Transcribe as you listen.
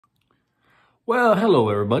Well, hello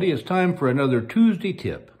everybody. It's time for another Tuesday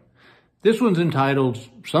tip. This one's entitled,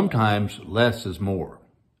 Sometimes Less is More.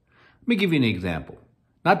 Let me give you an example.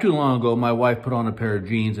 Not too long ago, my wife put on a pair of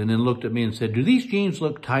jeans and then looked at me and said, "Do these jeans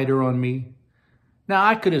look tighter on me?" Now,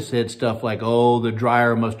 I could have said stuff like, "Oh, the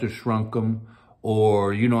dryer must have shrunk them,"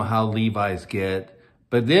 or "You know how Levi's get."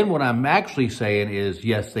 But then what I'm actually saying is,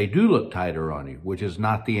 yes, they do look tighter on you, which is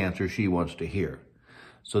not the answer she wants to hear.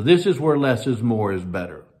 So this is where less is more is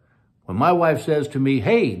better. When my wife says to me,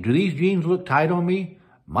 "Hey, do these jeans look tight on me?"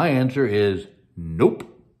 my answer is, "Nope."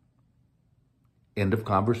 End of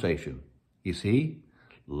conversation. You see,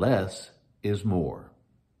 less is more.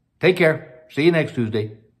 Take care. See you next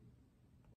Tuesday.